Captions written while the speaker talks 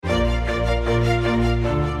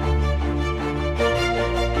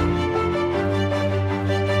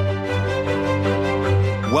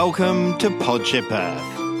Welcome to Podship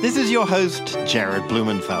Earth. This is your host, Jared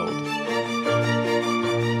Blumenfeld.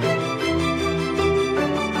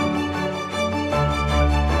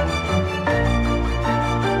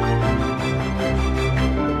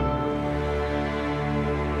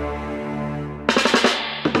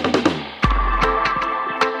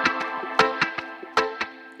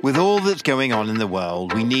 With all that's going on in the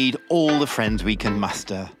world, we need all the friends we can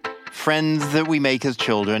muster. Friends that we make as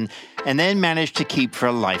children and then manage to keep for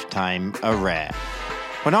a lifetime are rare.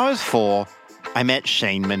 When I was 4, I met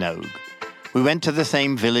Shane Minogue. We went to the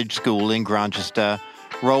same village school in Grantchester,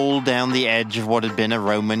 rolled down the edge of what had been a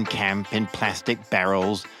Roman camp in plastic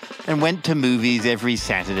barrels, and went to movies every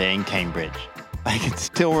Saturday in Cambridge. I can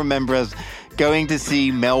still remember us going to see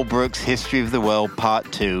Mel Brooks' History of the World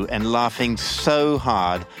Part 2 and laughing so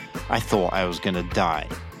hard I thought I was going to die.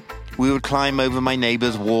 We would climb over my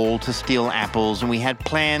neighbor's wall to steal apples, and we had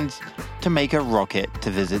plans to make a rocket to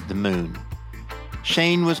visit the moon.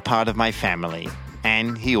 Shane was part of my family,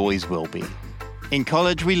 and he always will be. In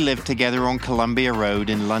college, we lived together on Columbia Road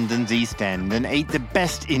in London's East End and ate the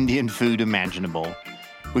best Indian food imaginable.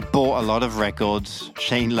 We bought a lot of records.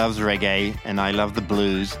 Shane loves reggae, and I love the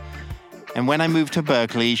blues. And when I moved to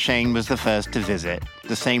Berkeley, Shane was the first to visit.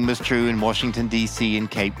 The same was true in Washington, D.C. and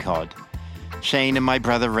Cape Cod. Shane and my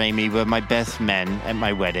brother Rami were my best men at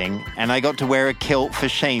my wedding, and I got to wear a kilt for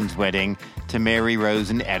Shane's wedding to Mary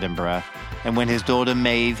Rose in Edinburgh. And when his daughter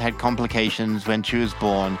Maeve had complications when she was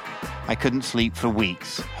born, I couldn't sleep for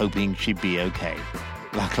weeks, hoping she'd be okay.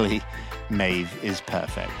 Luckily, Maeve is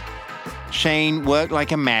perfect. Shane worked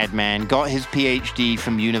like a madman, got his PhD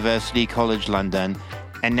from University College London,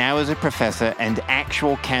 and now is a professor and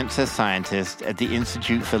actual cancer scientist at the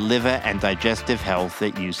Institute for Liver and Digestive Health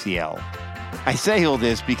at UCL. I say all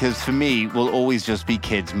this because for me, we'll always just be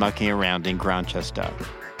kids mucking around in Grantchester.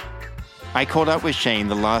 I caught up with Shane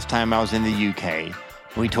the last time I was in the UK.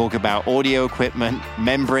 We talk about audio equipment,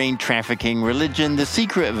 membrane trafficking, religion, the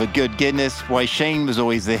secret of a good Guinness, why Shane was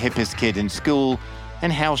always the hippest kid in school,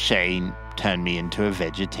 and how Shane turned me into a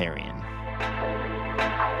vegetarian.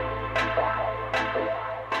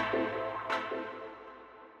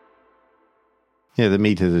 Yeah, the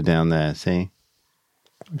meters are down there, see?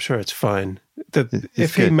 I'm sure it's fine. If good.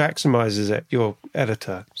 he maximizes it, your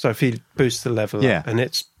editor, so if he boosts the level up and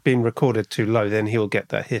it's been recorded too low, then he'll get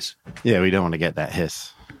that hiss. Yeah, we don't want to get that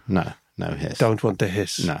hiss. No hiss. Don't want the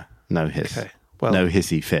hiss. No hiss. Okay. Well, no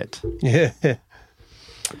hissy fit. Yeah.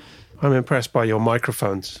 I'm impressed by your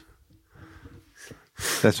microphones.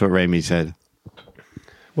 That's what Rami said.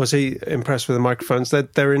 Was he impressed with the microphones?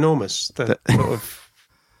 They're enormous. They're sort of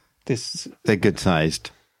this. They're good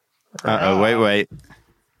sized. Wait.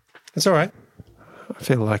 It's all right. I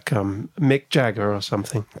feel like Mick Jagger or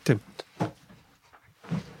something.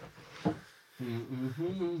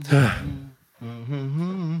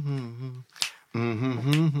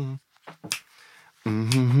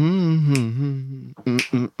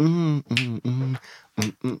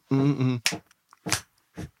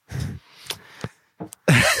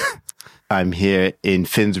 I'm here in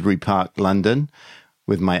Finsbury Park, London,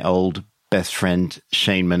 with my old best friend,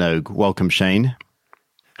 Shane Minogue. Welcome, Shane.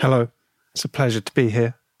 Hello. It's a pleasure to be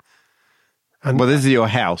here. And well, this is your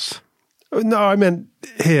house. No, I meant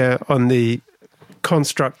here on the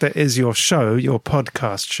construct that is your show, your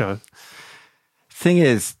podcast show. Thing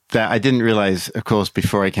is that I didn't realize, of course,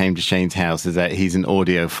 before I came to Shane's house, is that he's an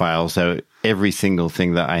audiophile. So every single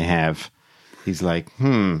thing that I have, he's like,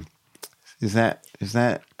 is that,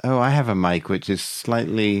 oh, I have a mic which is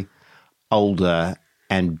slightly older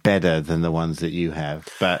and better than the ones that you have.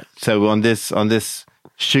 But so on this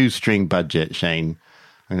shoestring budget, Shane,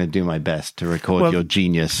 I'm going to do my best to record your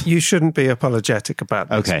genius. You shouldn't be apologetic about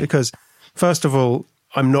this. Okay. Because, first of all,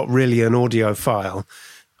 I'm not really an audiophile.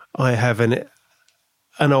 I have an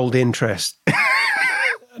old interest.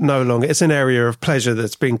 No longer. It's an area of pleasure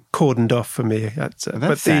that's been cordoned off for me. That's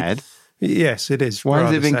sad. Yes, it is. Why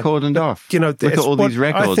has it been cordoned off? You know, look at all these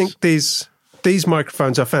records. I think these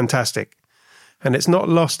microphones are fantastic. And it's not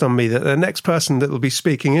lost on me that the next person that will be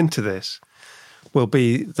speaking into this will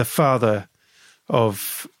be the father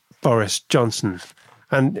of Boris Johnson.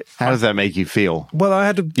 And how does that make you feel?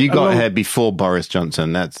 Well, you got here before Boris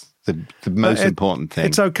Johnson. That's the most important thing.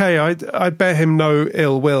 It's okay. I bear him no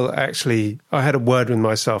ill will, actually. I had a word with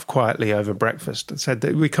myself quietly over breakfast and said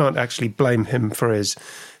that we can't actually blame him for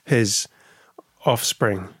his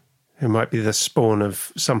offspring, who might be the spawn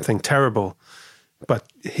of something terrible. But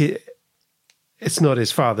it's not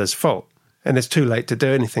his father's fault. and it's too late to do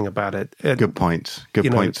anything about it. Good points.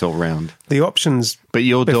 Good points all round. The options, but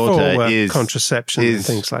your daughter is contraception and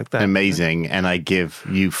things like that. Amazing, and I give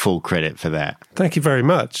you full credit for that. Thank you very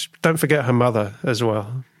much. Don't forget her mother as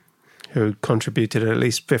well, who contributed at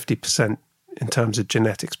least 50% in terms of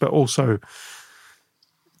genetics, but also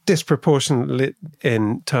disproportionately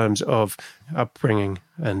in terms of upbringing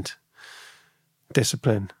and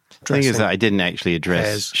discipline. The thing is that I didn't actually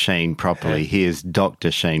address Shane properly. He is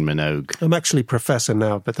Dr. Shane Minogue. I'm actually professor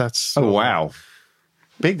now, but that's... Oh, wow.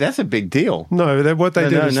 That's a big deal. No, what they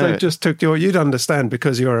did is they just took you'd understand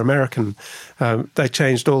because you're American. They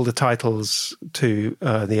changed all the titles to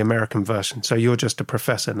the American version. So you're just a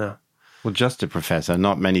professor now. Well, just a professor,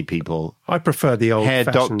 not many people. I prefer the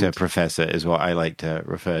old-fashioned... Hair doctor professor is what I like to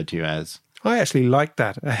refer to you as. I actually like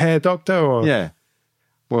that. A hair doctor or... Yeah.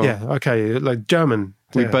 Well, yeah, okay, like German.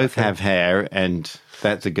 We both have hair, and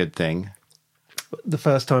that's a good thing. The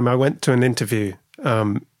first time I went to an interview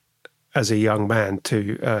as a young man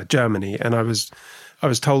to Germany, and I was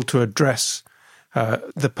told to address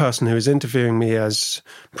the person who was interviewing me as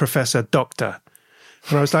Professor Doctor.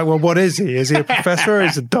 And I was like, well, what is he? Is he a professor or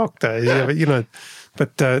is he a doctor?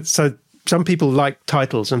 But so some people like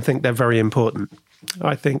titles and think they're very important.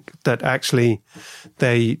 I think that actually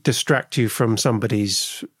they distract you from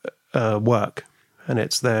somebody's work, and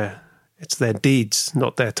it's their deeds,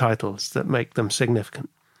 not their titles, that make them significant.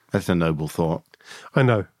 That's a noble thought. I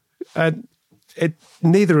know.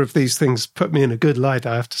 Neither of these things put me in a good light,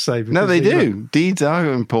 I have to say. No, they do. Deeds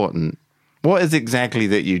are important. What is exactly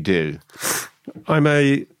that you do? I'm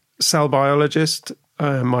a cell biologist.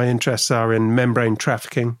 My interests are in membrane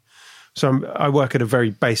trafficking. So I work at a very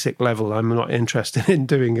basic level. I'm not interested in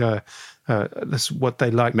doing this, what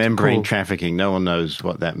they like membrane to call trafficking. No one knows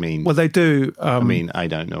what that means. Well, they do. I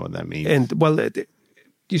don't know what that means. And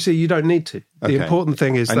you see, you don't need to. The important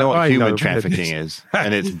thing is I know what human trafficking is,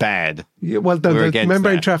 and it's bad. Yeah, well, the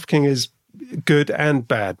membrane trafficking is good and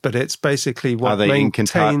bad, but it's basically what are they in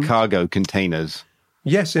cargo containers?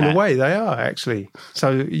 Yes, in a way they are actually.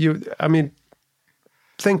 So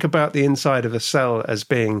think about the inside of a cell as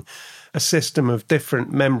being a system of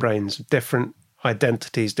different membranes, different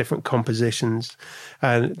identities, different compositions,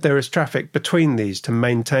 and there is traffic between these to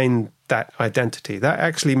maintain that identity. That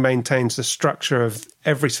actually maintains the structure of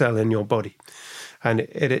every cell in your body, and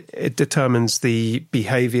it determines the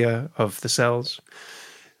behavior of the cells.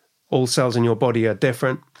 All cells in your body are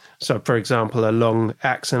different. So, for example, a long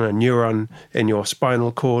axon, a neuron in your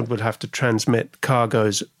spinal cord would have to transmit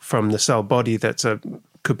cargoes from the cell body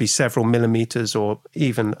could be several millimeters or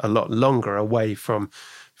even a lot longer away from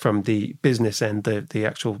the business end, the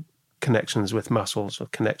actual connections with muscles or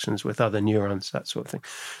connections with other neurons, that sort of thing.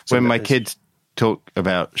 So when my kids talk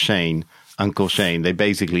about Shane, Uncle Shane, they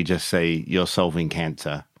basically just say, you're solving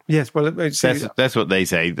cancer. Yes, well, that's what they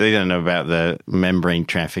say. They don't know about the membrane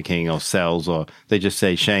trafficking or cells, or they just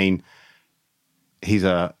say, Shane, he's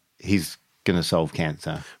going to solve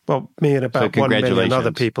cancer. Well, me and about 1 million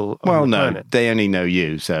other people on the planet. They only know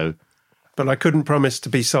you, so... But I couldn't promise to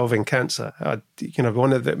be solving cancer.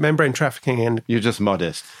 One of the membrane trafficking and... You're just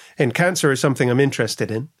modest. And cancer is something I'm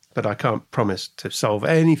interested in, but I can't promise to solve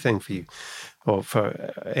anything for you or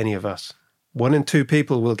for any of us. 1 in 2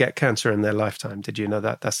 people will get cancer in their lifetime. Did you know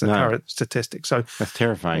that? That's the current statistic. So that's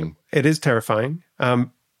terrifying. It is terrifying.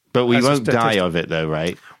 But we won't die of it, though,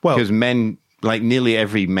 right? Well, because men, like nearly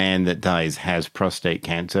every man that dies has prostate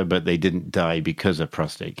cancer, but they didn't die because of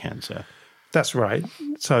prostate cancer. That's right.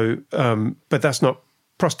 So, but that's not,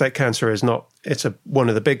 prostate cancer is not, it's one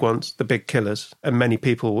of the big ones, the big killers. And many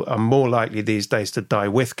people are more likely these days to die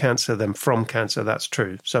with cancer than from cancer. That's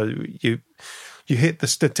true. So you hit the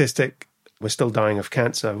statistic, we're still dying of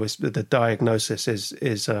cancer. The diagnosis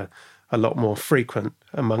is a lot more frequent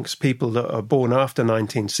amongst people that are born after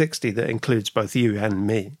 1960. That includes both you and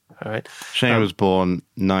me. All right. Shane was born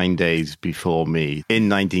 9 days before me in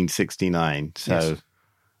 1969. So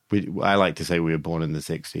yes. I like to say we were born in the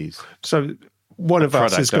 60s. So one of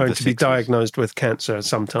us is going to be diagnosed with cancer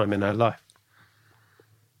sometime in our life.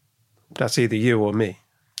 That's either you or me.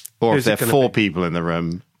 Or if there are 4 people in the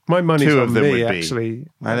room, my money's 2 on of them me, would be. Actually.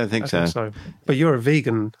 I don't think so. But you're a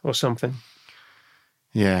vegan or something.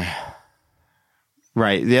 Yeah.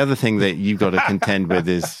 Right. The other thing that you've got to contend with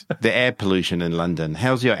is the air pollution in London.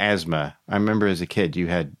 How's your asthma? I remember as a kid you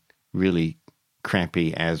had really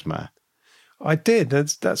crappy asthma. I did.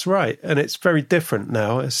 That's right. And it's very different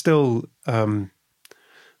now. I still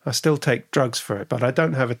take drugs for it, but I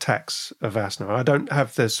don't have attacks of asthma. I don't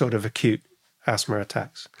have the sort of acute asthma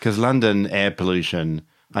attacks. Because London air pollution,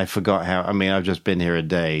 I forgot how, I've just been here a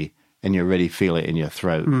day and you already feel it in your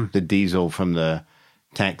throat. The diesel from the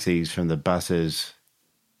taxis, from the buses.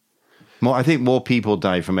 I think more people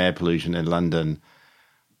die from air pollution in London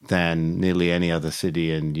than nearly any other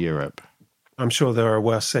city in Europe. I'm sure there are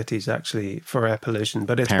worse cities, actually, for air pollution,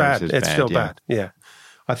 but it's Paris bad. It's still yeah. bad. Yeah,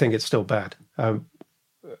 I think it's still bad.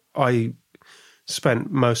 I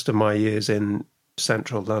spent most of my years in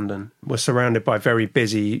central London. We're surrounded by very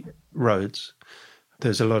busy roads.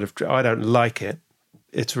 There's a lot of... I don't like it.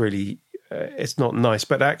 It's really... it's not nice.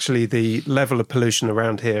 But actually, the level of pollution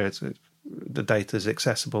around here, the data is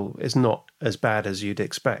accessible, is not as bad as you'd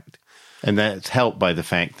expect. And that's helped by the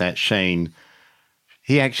fact that Shane...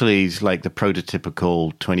 He actually is like the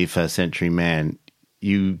prototypical 21st century man.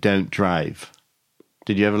 You don't drive.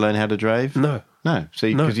 Did you ever learn how to drive? No. No. So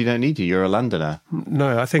because you don't need to. You're a Londoner.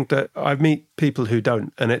 No, I think that I meet people who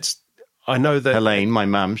don't. And I know that... Helene, my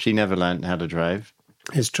mum, she never learned how to drive.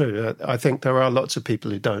 It's true. I think there are lots of people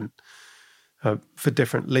who don't for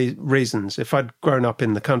different reasons. If I'd grown up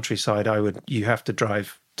in the countryside, you have to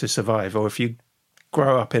drive to survive. Or if you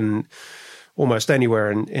grow up in... almost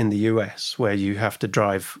anywhere in the US where you have to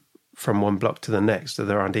drive from one block to the next,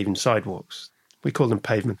 there aren't even sidewalks. We call them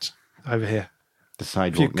pavements over here. The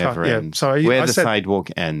sidewalk never ends. So Where the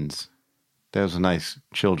sidewalk ends. There was a nice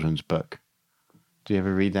children's book. Do you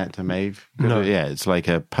ever read that to Maeve? No. Yeah, it's like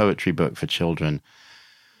a poetry book for children.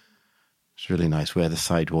 It's really nice, Where the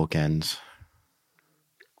Sidewalk Ends.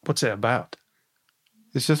 What's it about?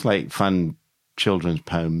 It's just like fun children's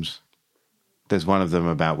poems. There's one of them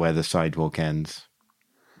about where the sidewalk ends.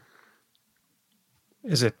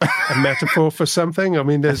 Is it a metaphor for something? I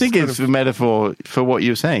mean, I think it's a metaphor for what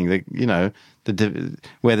you're saying. Where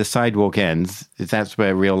the sidewalk ends, that's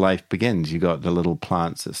where real life begins. You got the little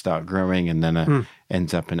plants that start growing, and then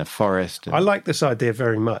ends up in a forest. I like this idea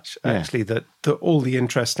very much, actually, that all the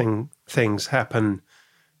interesting things happen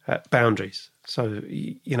at boundaries. So,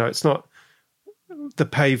 it's not... The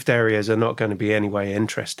paved areas are not going to be anyway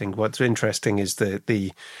interesting. What's interesting is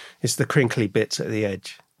the crinkly bits at the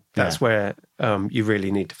edge. That's where you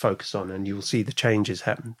really need to focus on, and you'll see the changes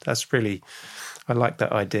happen. I like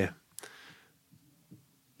that idea.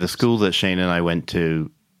 The school that Shane and I went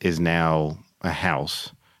to is now a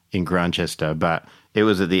house in Grantchester, but it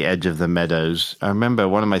was at the edge of the meadows. I remember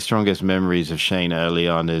one of my strongest memories of Shane early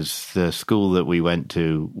on is the school that we went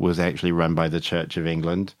to was actually run by the Church of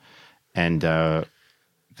England. And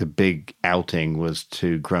the big outing was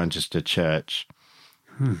to Grantchester Church.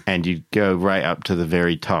 And you'd go right up to the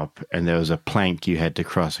very top, and there was a plank you had to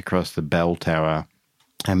cross across the bell tower.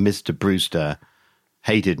 And Mr. Brewster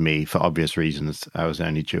hated me for obvious reasons. I was the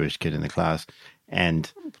only Jewish kid in the class.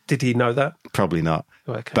 And did he know that? Probably not.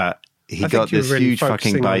 Okay. But he got this really huge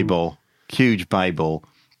fucking Bible, huge Bible,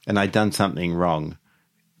 and I'd done something wrong.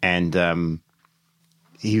 And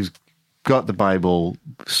he got the Bible,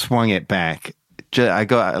 swung it back. I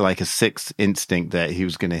got like a sixth instinct that he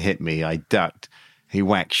was going to hit me. I ducked. He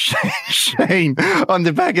whacked Shane on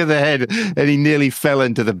the back of the head, and he nearly fell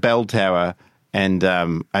into the bell tower. And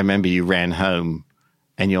I remember you ran home,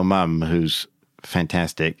 and your mum, who's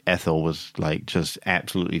fantastic, Ethel, was like just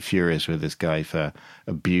absolutely furious with this guy for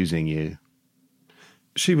abusing you.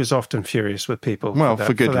 She was often furious with people. Well,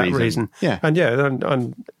 for good reason. Yeah,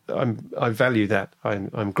 and I value that.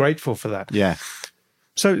 I'm grateful for that. Yeah.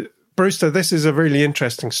 So, Brewster, this is a really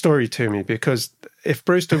interesting story to me, because if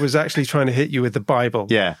Brewster was actually trying to hit you with the Bible,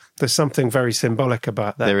 there's something very symbolic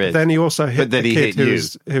about that. There is. But then he also hit the kid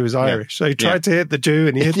who was Irish. So he tried to hit the Jew,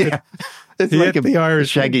 and he hit the Irish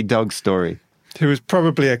Shaggy Dog story. Who was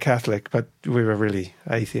probably a Catholic, but we were really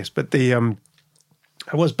atheists. But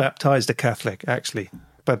I was baptized a Catholic, actually,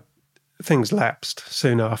 but things lapsed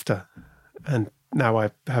soon after, and now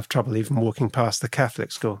I have trouble even walking past the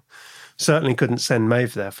Catholic school. Certainly couldn't send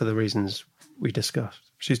Maeve there for the reasons we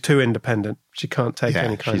discussed. She's too independent. She can't take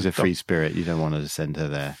any kind of... she's a free spirit. You don't want to send her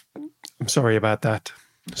there. I'm sorry about that.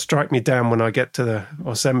 Strike me down when I get to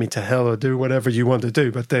or send me to hell, or do whatever you want to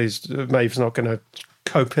do, but Maeve's not going to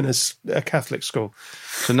cope in a Catholic school.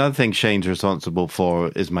 So another thing Shane's responsible for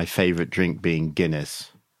is my favourite drink being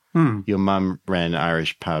Guinness. Your mum ran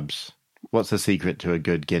Irish pubs. What's the secret to a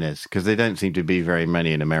good Guinness? Because they don't seem to be very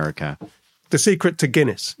many in America. The secret to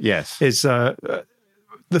Guinness, is the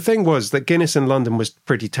thing was that Guinness in London was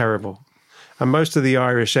pretty terrible, and most of the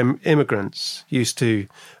Irish immigrants used to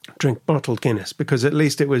drink bottled Guinness because at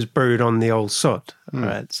least it was brewed on the old sod.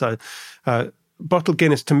 Right? So bottled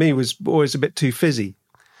Guinness to me was always a bit too fizzy.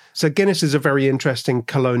 So Guinness is a very interesting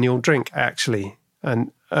colonial drink, actually,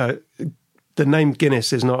 and the name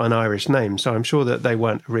Guinness is not an Irish name, so I'm sure that they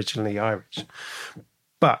weren't originally Irish.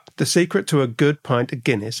 But the secret to a good pint of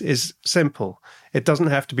Guinness is simple. It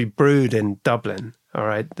doesn't have to be brewed in Dublin, all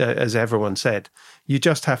right, as everyone said. You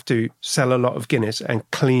just have to sell a lot of Guinness and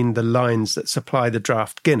clean the lines that supply the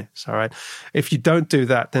draft Guinness, all right? If you don't do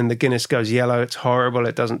that, then the Guinness goes yellow. It's horrible.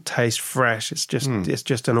 It doesn't taste fresh. It's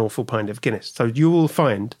just an awful pint of Guinness. So you will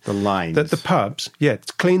find the lines that the pubs,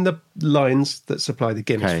 clean the lines that supply the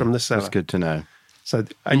Guinness from the cellar. That's good to know. So,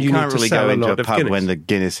 and you can't need to really sell go into a lot a of pub Guinness. when the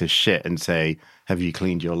Guinness is shit and say, "Have you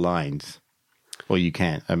cleaned your lines?" Or you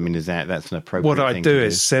can't. I mean, that's an appropriate What I thing do to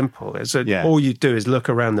is simple. All you do is look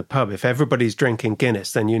around the pub. If everybody's drinking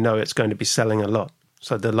Guinness, then you know it's going to be selling a lot.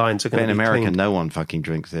 So the lines are going to be in America, cleaned. no one fucking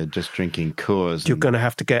drinks. They're just drinking Coors. You're going to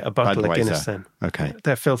have to get a bottle of Guinness then. Okay.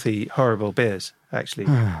 They're filthy, horrible beers, actually.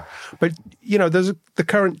 But, there's the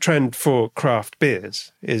current trend for craft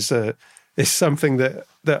beers is something that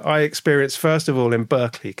I experienced, first of all, in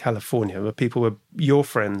Berkeley, California, where people were your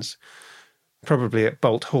friends, probably at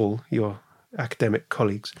Bolt Hall, your academic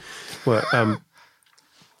colleagues, were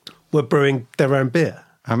brewing their own beer.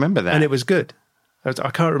 I remember that. And it was good.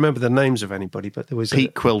 I can't remember the names of anybody, but there was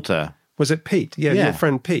Pete Quilter. Was it Pete? Yeah, your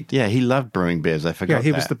friend Pete. Yeah, he loved brewing beers. I forgot. Yeah,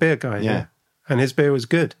 he was the beer guy. Yeah. And his beer was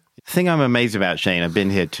good. The thing I'm amazed about, Shane, I've been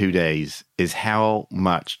here 2 days, is how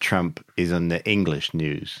much Trump is on the English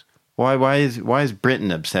news. Why is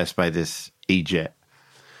Britain obsessed by this Egypt?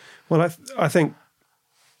 Well, I think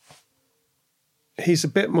he's a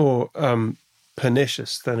bit more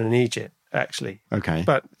pernicious than an Egypt, actually. Okay,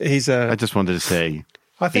 but I just wanted to say.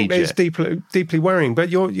 I think it's deeply worrying. But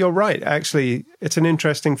you're right. Actually, it's an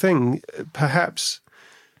interesting thing. Perhaps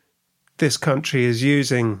this country is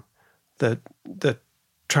using the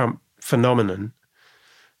Trump phenomenon,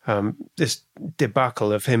 this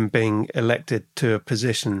debacle of him being elected to a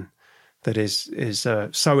position that is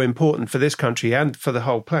so important for this country and for the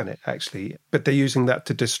whole planet, actually. But they're using that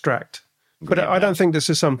to distract. But I don't think this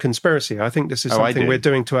is some conspiracy. I think this is something we're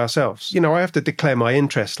doing to ourselves. I have to declare my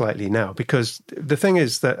interest slightly now, because the thing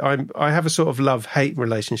is that I have a sort of love-hate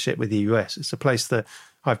relationship with the US. It's a place that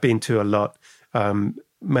I've been to a lot.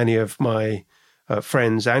 Many of my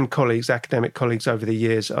friends and colleagues, academic colleagues over the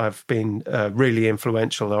years, I've been really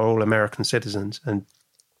influential, are all American citizens and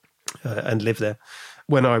live there.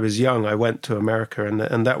 When I was young, I went to America,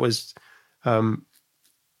 and that was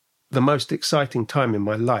the most exciting time in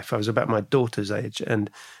my life. I was about my daughter's age, and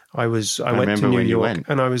I went to New York,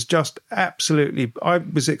 and I was just absolutely. I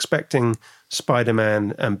was expecting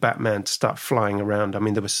Spider-Man and Batman to start flying around. I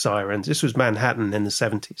mean, there were sirens. This was Manhattan in the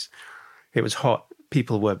 70s. It was hot.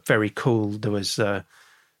 People were very cool. There was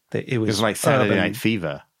it was like Saturday Night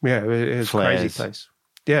Fever. Yeah, it was a crazy place.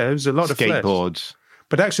 Yeah, there was a lot of skateboards.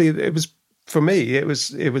 But actually, it was, for me, it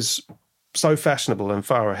was so fashionable and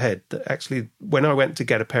far ahead that actually, when I went to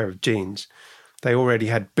get a pair of jeans, they already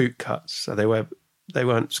had boot cuts. So they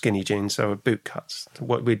weren't skinny jeans, they were boot cuts.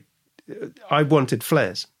 I wanted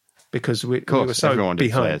flares because we were so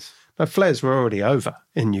behind. Flares. But flares were already over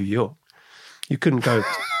in New York. You couldn't go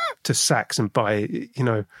to Saks and buy,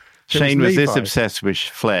 Shane was this obsessed with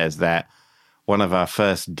flares that one of our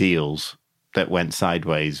first deals that went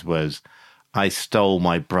sideways was I stole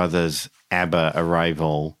my brother's ABBA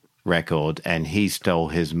Arrival record, and he stole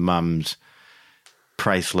his mum's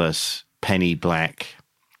priceless penny black,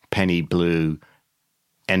 penny blue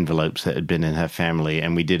envelopes that had been in her family,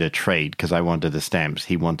 and we did a trade because I wanted the stamps.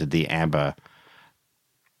 He wanted the ABBA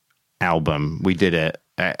album. We did it.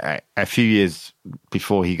 A few years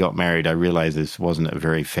before he got married, I realized this wasn't a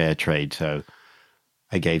very fair trade, so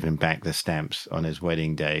I gave him back the stamps on his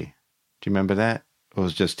wedding day. Do you remember that? It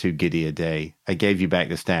was just too giddy a day. I gave you back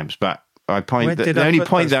the stamps, but the only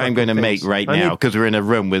point that I'm going to make right now, because we're in a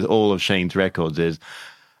room with all of Shane's records, is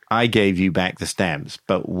I gave you back the stamps,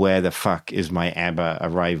 but where the fuck is my ABBA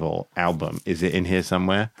Arrival album? Is it in here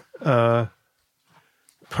somewhere?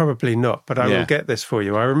 Probably not, but I will get this for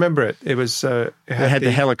you. I remember it. It was it had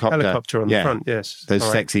the helicopter on the front. Yes, those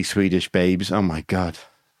sexy Swedish babes. Oh my god!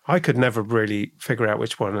 I could never really figure out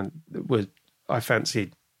which one I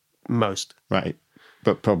fancied most. Right,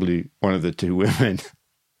 but probably one of the two women,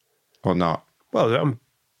 or not. Well,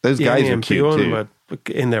 those guys were cute too, were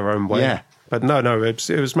in their own way. Yeah, but no, it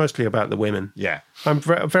was mostly about the women. Yeah, I'm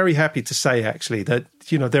very happy to say actually that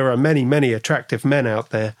there are many attractive men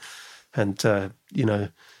out there. And,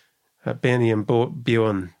 Benny and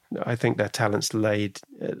Bjorn, I think their talents lay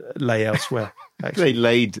elsewhere. They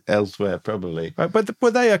laid elsewhere, probably. But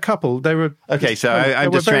were they a couple? They were... Okay, so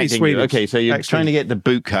I'm distracting you. Okay, so you're trying to get the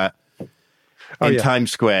boot cut in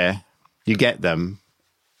Times Square. You get them.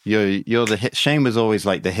 You're the Shane was always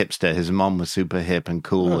like the hipster. His mom was super hip and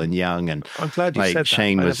cool and young. And I'm glad you said that.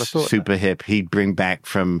 Shane was super hip. He'd bring back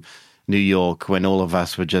from New York when all of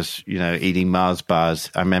us were just, eating Mars bars.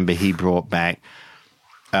 I remember he brought back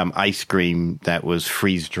ice cream that was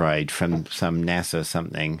freeze-dried from some NASA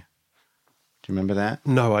something. Do you remember that?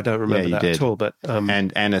 No, I don't remember that at all. But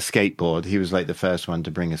and a skateboard. He was like the first one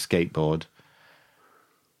to bring a skateboard.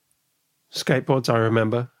 Skateboards, I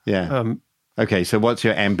remember. Yeah. Okay, so what's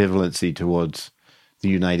your ambivalency towards the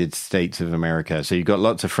United States of America? So you've got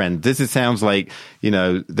lots of friends. Sounds like,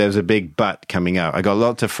 there's a big but coming up. I got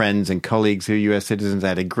lots of friends and colleagues who are U.S. citizens. I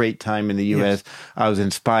had a great time in the U.S. Yes. I was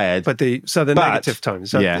inspired. But negative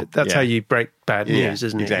times. That's how you break bad news,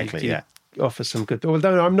 isn't it? Exactly, you offer some good...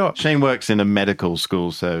 Although I'm not... Shane works in a medical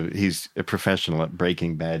school, so he's a professional at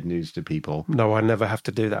breaking bad news to people. No, I never have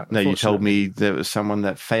to do that. No, you told me there was someone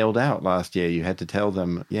that failed out last year. You had to tell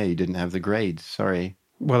them, you didn't have the grade. Sorry.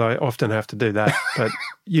 Well, I often have to do that, but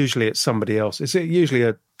usually it's somebody else. It's usually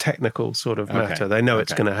a technical sort of matter. They know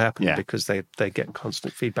it's going to happen because they get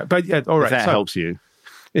constant feedback. But all right. If that helps you.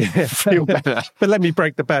 Yeah, feel better. But let me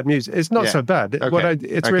break the bad news. It's not so bad. Okay.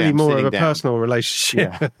 It's really more of a personal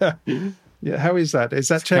relationship. Yeah. How is that? Is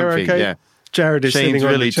that chair comfy, okay? Yeah. Jared is Shane's sitting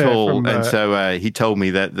on really the chair tall, and so he told me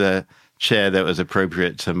that the chair that was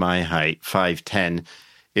appropriate to my height, 5'10",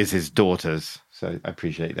 is his daughter's. So I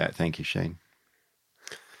appreciate that. Thank you, Shane.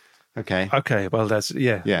 Okay. Okay. Well, that's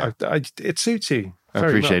it suits you. I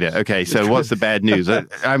appreciate it. Okay. So what's the bad news?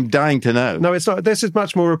 I'm dying to know. No, it's not. This is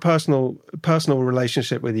much more a personal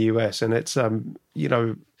relationship with the US, and it's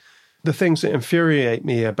the things that infuriate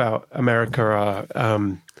me about America are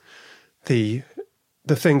the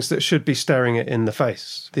things that should be staring it in the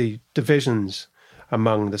face, the divisions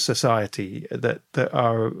among the society that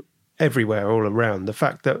are everywhere, all around. The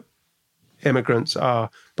fact that immigrants are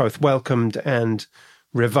both welcomed and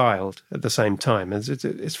reviled at the same time.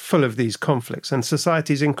 It's full of these conflicts, and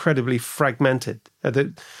society is incredibly fragmented.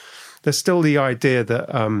 There's still the idea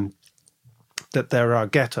that that there are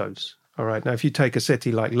ghettos. All right, now if you take a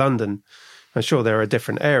city like London, I'm sure there are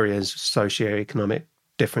different areas, socioeconomic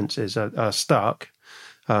differences are stark,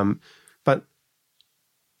 but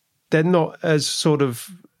they're not as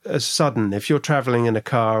sudden. If you're traveling in a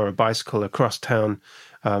car or a bicycle across town,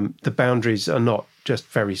 the boundaries are not just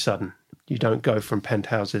very sudden. You don't go from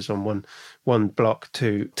penthouses on one block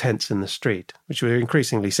to tents in the street, which we're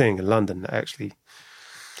increasingly seeing in London, actually.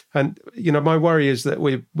 And, my worry is that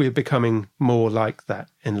we're becoming more like that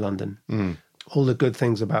in London. Mm. All the good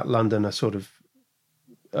things about London are sort of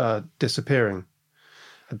disappearing.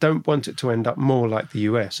 I don't want it to end up more like the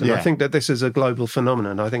US. And I think that this is a global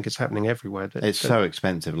phenomenon. I think it's happening everywhere. It's so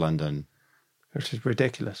expensive, London. Which is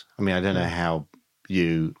ridiculous. I mean, I don't know how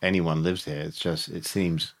anyone lives here. It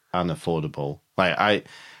seems unaffordable.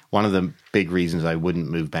 One of the big reasons I wouldn't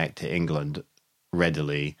move back to England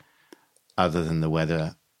readily, other than the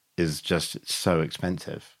weather, is just it's so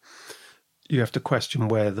expensive. You have to question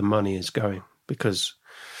where the money is going, because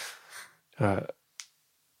I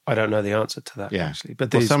don't know the answer to that, actually.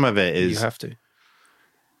 But some of it is... You have to.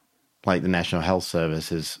 Like the National Health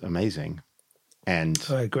Service is amazing. And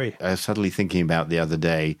I agree. I was suddenly thinking about the other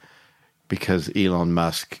day, because Elon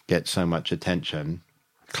Musk gets so much attention,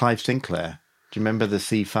 Clive Sinclair, do you remember the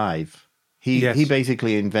C5? He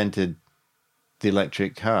basically invented the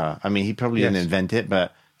electric car. I mean, he probably didn't invent it,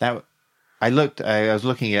 but I was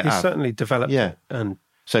looking it up. He certainly developed it. And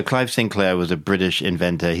so Clive Sinclair was a British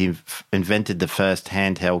inventor. He invented the first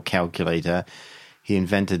handheld calculator. He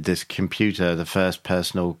invented this computer, the first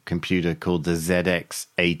personal computer called the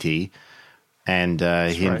ZX80. And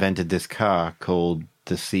he invented this car called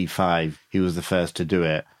the C5. He was the first to do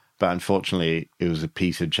it. But unfortunately, it was a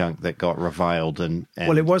piece of junk that got reviled. And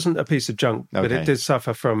well, it wasn't a piece of junk, but it did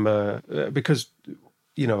suffer from... because,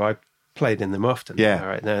 I played in them often. Yeah. All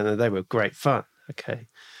right. Now, they were great fun. Okay.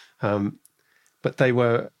 But they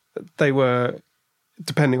were,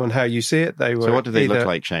 depending on how you see it, they were... So what do they look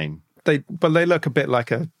like, Shane? They look a bit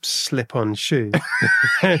like a slip-on shoe.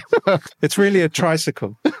 It's really a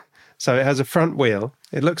tricycle. So it has a front wheel.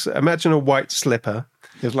 Imagine a white slipper.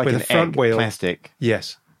 It's like with an a front wheel. Plastic.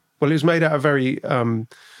 Yes. Well, it was made out of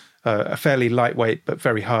a fairly lightweight but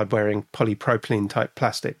very hard-wearing polypropylene type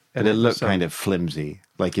plastic. And it looked kind of flimsy.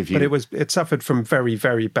 But it suffered from very,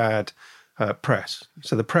 very bad press.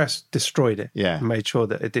 So the press destroyed it. Yeah. And made sure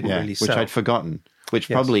that it didn't really sell. Which I'd forgotten. Which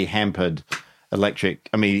probably hampered electric.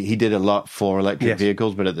 I mean, he did a lot for electric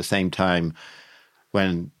vehicles, but at the same time,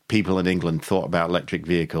 when people in England thought about electric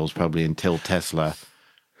vehicles, probably until Tesla,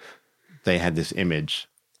 they had this image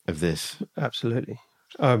of this absolutely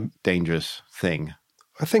dangerous thing.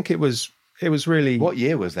 I think it was really... What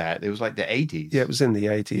year was that? It was like the 80s. Yeah, it was in the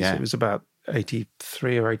 80s. Yeah. It was about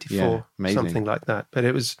 83 or 84, something like that. But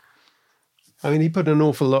it was... I mean, he put an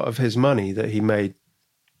awful lot of his money that he made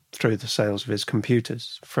through the sales of his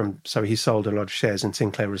computers. So he sold a lot of shares in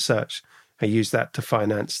Sinclair Research. He used that to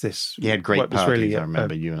finance this. He had great parties, I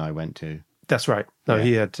remember you and I went to. That's right. No,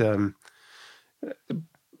 he had...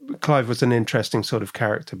 Clive was an interesting sort of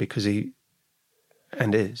character because he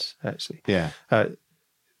is actually. Yeah. That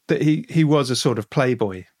he was a sort of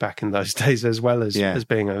playboy back in those days, as well as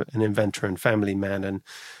being an inventor and family man, and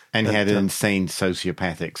he had an insane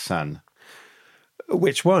sociopathic son.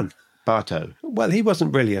 Which one? Bartow. Well, he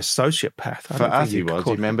wasn't really a sociopath. For us, he was.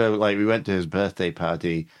 You remember, like, we went to his birthday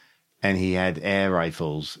party, and he had air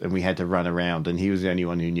rifles, and we had to run around, and he was the only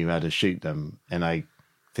one who knew how to shoot them, and I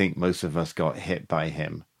think most of us got hit by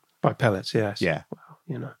him. By pellets, yes. Yeah.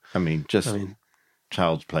 Well, I mean,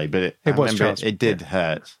 child's play, but it did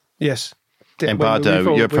hurt. Yes. And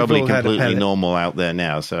Bartow, you're probably completely normal out there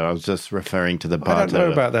now, so I was just referring to the Bartow. I don't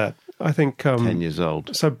know about that. I think... 10 years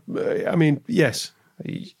old. So, I mean, yes,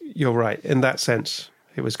 you're right. In that sense,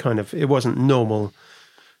 it wasn't normal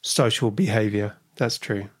social behaviour. That's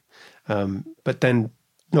true. But then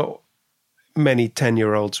not many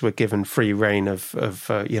 10-year-olds were given free rein of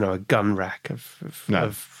a gun rack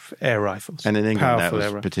of air rifles. And in England, that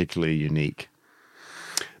was particularly unique.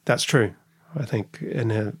 That's true. I think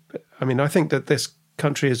I think that this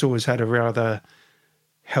country has always had a rather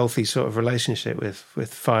healthy sort of relationship with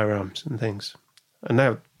firearms and things. And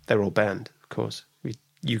now they're all banned, of course.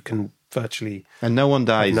 You can virtually... And no one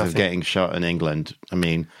dies of getting shot in England. I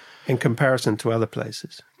mean... In comparison to other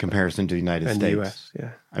places. Comparison to the United States. And the US,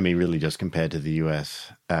 yeah. I mean, really just compared to the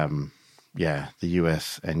US. The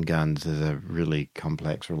US and guns is a really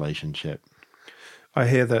complex relationship. I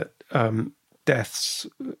hear that deaths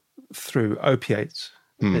through opiates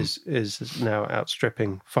is now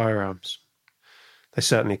outstripping firearms. They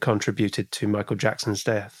certainly contributed to Michael Jackson's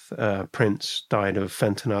death. Prince died of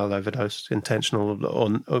fentanyl overdose, intentional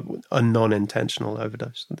or a non-intentional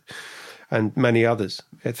overdose, and many others.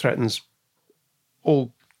 It threatens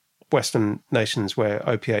all Western nations where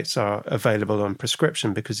opiates are available on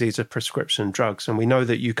prescription, because these are prescription drugs. And we know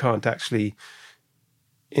that you can't actually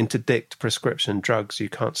interdict prescription drugs. You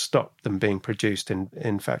can't stop them being produced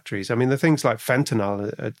in factories. I mean, the things like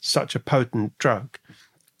fentanyl are such a potent drug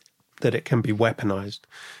that it can be weaponized.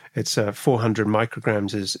 It's 400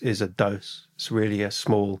 micrograms is a dose. It's really a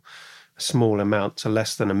small amount, so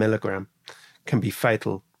less than a milligram, can be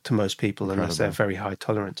fatal to most people unless they have very high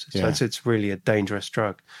tolerances. Yeah. So it's really a dangerous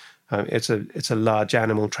drug. It's a large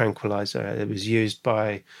animal tranquilizer. It was used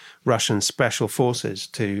by Russian special forces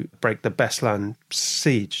to break the Beslan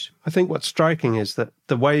siege. I think what's striking is that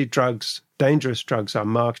the way dangerous drugs are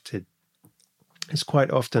marketed is quite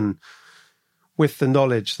often with the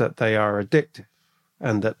knowledge that they are addictive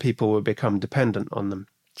and that people will become dependent on them.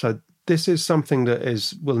 So this is something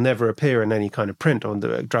that will never appear in any kind of print, or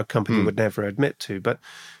the drug company would never admit to. But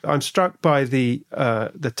I'm struck by the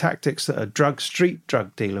tactics that a street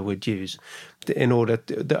drug dealer would use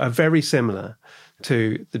that are very similar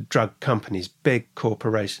to the drug companies, big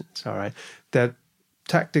corporations. All right, they're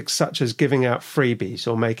tactics such as giving out freebies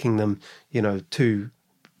or making them, to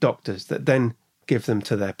doctors that then give them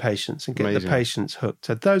to their patients and get the patients hooked.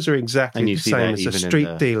 So those are exactly the same as a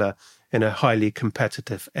street dealer in a highly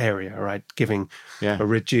competitive area, right? Giving a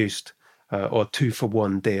reduced or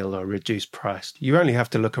 2-for-1 deal or reduced price. You only have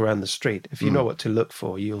to look around the street. If you know what to look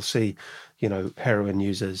for, you'll see, heroin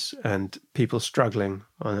users and people struggling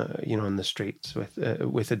on the streets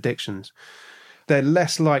with addictions. They're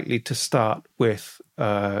less likely to start with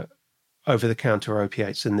over-the-counter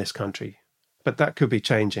opiates in this country, but that could be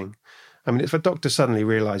changing. I mean, if a doctor suddenly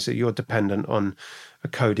realizes that you're dependent on a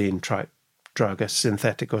codeine-type drug, a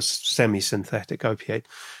synthetic or semi-synthetic opiate,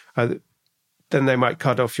 then they might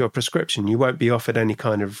cut off your prescription. You won't be offered any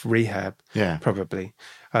kind of rehab, probably.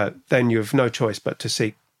 Then you have no choice but to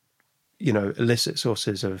seek, illicit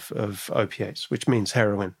sources of opiates, which means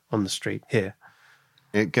heroin on the street here.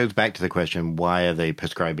 It goes back to the question, why are they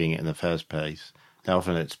prescribing it in the first place?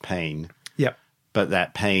 Often it's pain. Yeah. But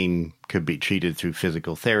that pain could be treated through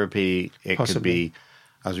physical therapy. It could be,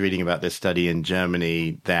 I was reading about this study in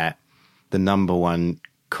Germany that the number one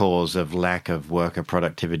cause of lack of worker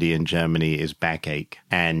productivity in Germany is backache.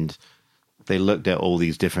 And they looked at all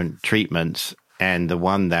these different treatments, and the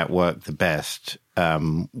one that worked the best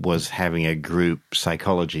was having a group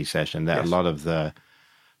psychology session. That a lot of the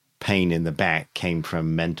pain in the back came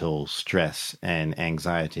from mental stress and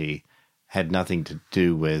anxiety, had nothing to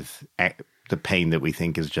do with the pain that we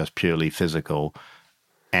think is just purely physical.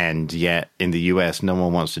 And yet in the US, no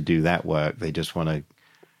one wants to do that work. They just want to,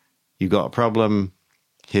 you got a problem,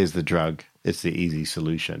 here's the drug. It's the easy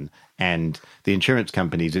solution. And the insurance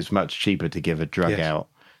companies, it's much cheaper to give a drug out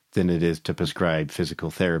than it is to prescribe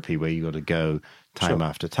physical therapy where you got to go time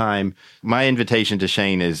after time. My invitation to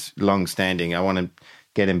Shane is long-standing. I want to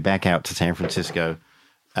get him back out to San Francisco.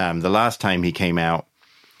 The last time he came out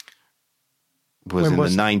was in the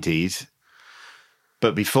 90s.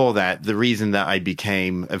 But before that, the reason that I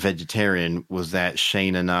became a vegetarian was that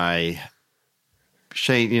Shane, there's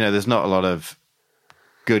not a lot of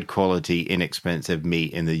good quality, inexpensive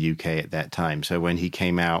meat in the UK at that time. So when he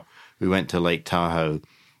came out, we went to Lake Tahoe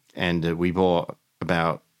and we bought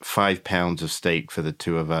about 5 pounds of steak for the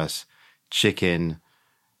two of us, chicken,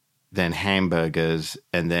 then hamburgers,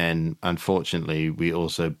 and then unfortunately we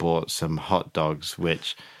also bought some hot dogs,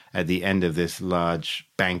 which at the end of this large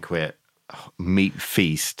banquet meat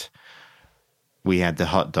feast, we had the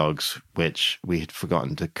hot dogs, which we had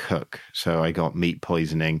forgotten to cook. So I got meat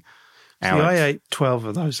poisoning. See, I ate 12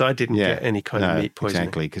 of those. I didn't get any kind of meat poisoning.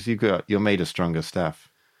 Exactly, because you're made of stronger stuff.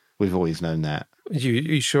 We've always known that.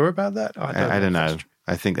 You sure about that? I don't know.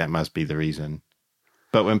 I think that must be the reason.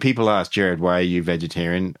 But when people ask, Jared, why are you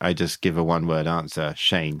vegetarian? I just give a one-word answer,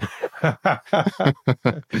 Shane.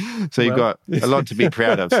 So you've got a lot to be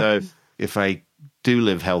proud of. So if I do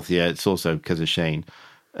live healthier, it's also because of Shane.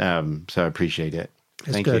 So I appreciate it.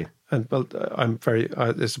 Thank you. And I'm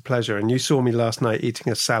it's a pleasure. And you saw me last night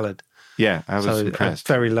eating a salad. Yeah, I was impressed.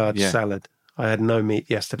 A very large salad. I had no meat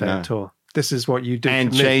yesterday at all. This is what you do.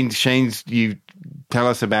 And Shane's, you tell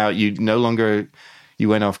us about you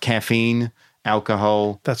went off caffeine,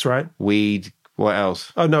 alcohol. That's right. Weed. What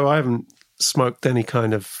else? Oh, no, I haven't smoked any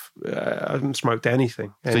kind of, I haven't smoked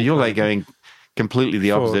anything. So you're like going completely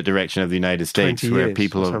the opposite direction of the United States where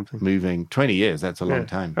people are moving. 20 years, that's a long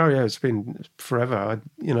time. Oh, yeah, it's been forever.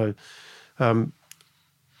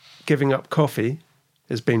 Giving up coffee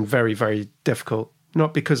has been very, very difficult.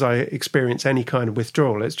 Not because I experience any kind of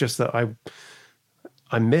withdrawal. It's just that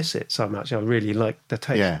I miss it so much. I really like the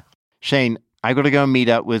taste. Yeah. Shane, I got to go and meet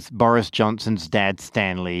up with Boris Johnson's dad,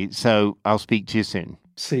 Stanley. So I'll speak to you soon.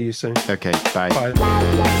 See you soon. Okay, bye.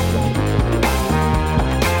 Bye.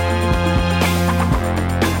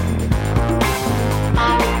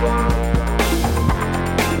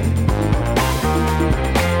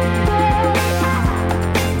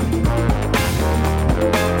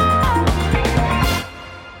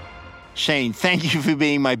 Shane, thank you for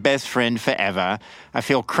being my best friend forever. I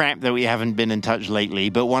feel cramped that we haven't been in touch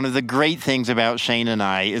lately, but one of the great things about Shane and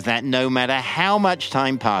I is that no matter how much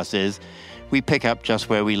time passes, we pick up just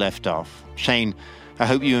where we left off. Shane, I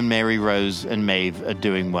hope you and Mary Rose and Maeve are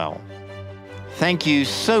doing well. Thank you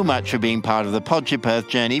so much for being part of the Podship Earth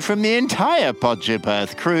journey from the entire Podship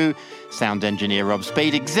Earth crew, sound engineer Rob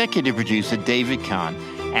Spade, executive producer David Kahn,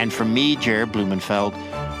 and from me, Jared Blumenfeld.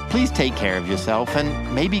 Please take care of yourself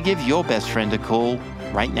and maybe give your best friend a call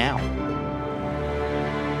right now.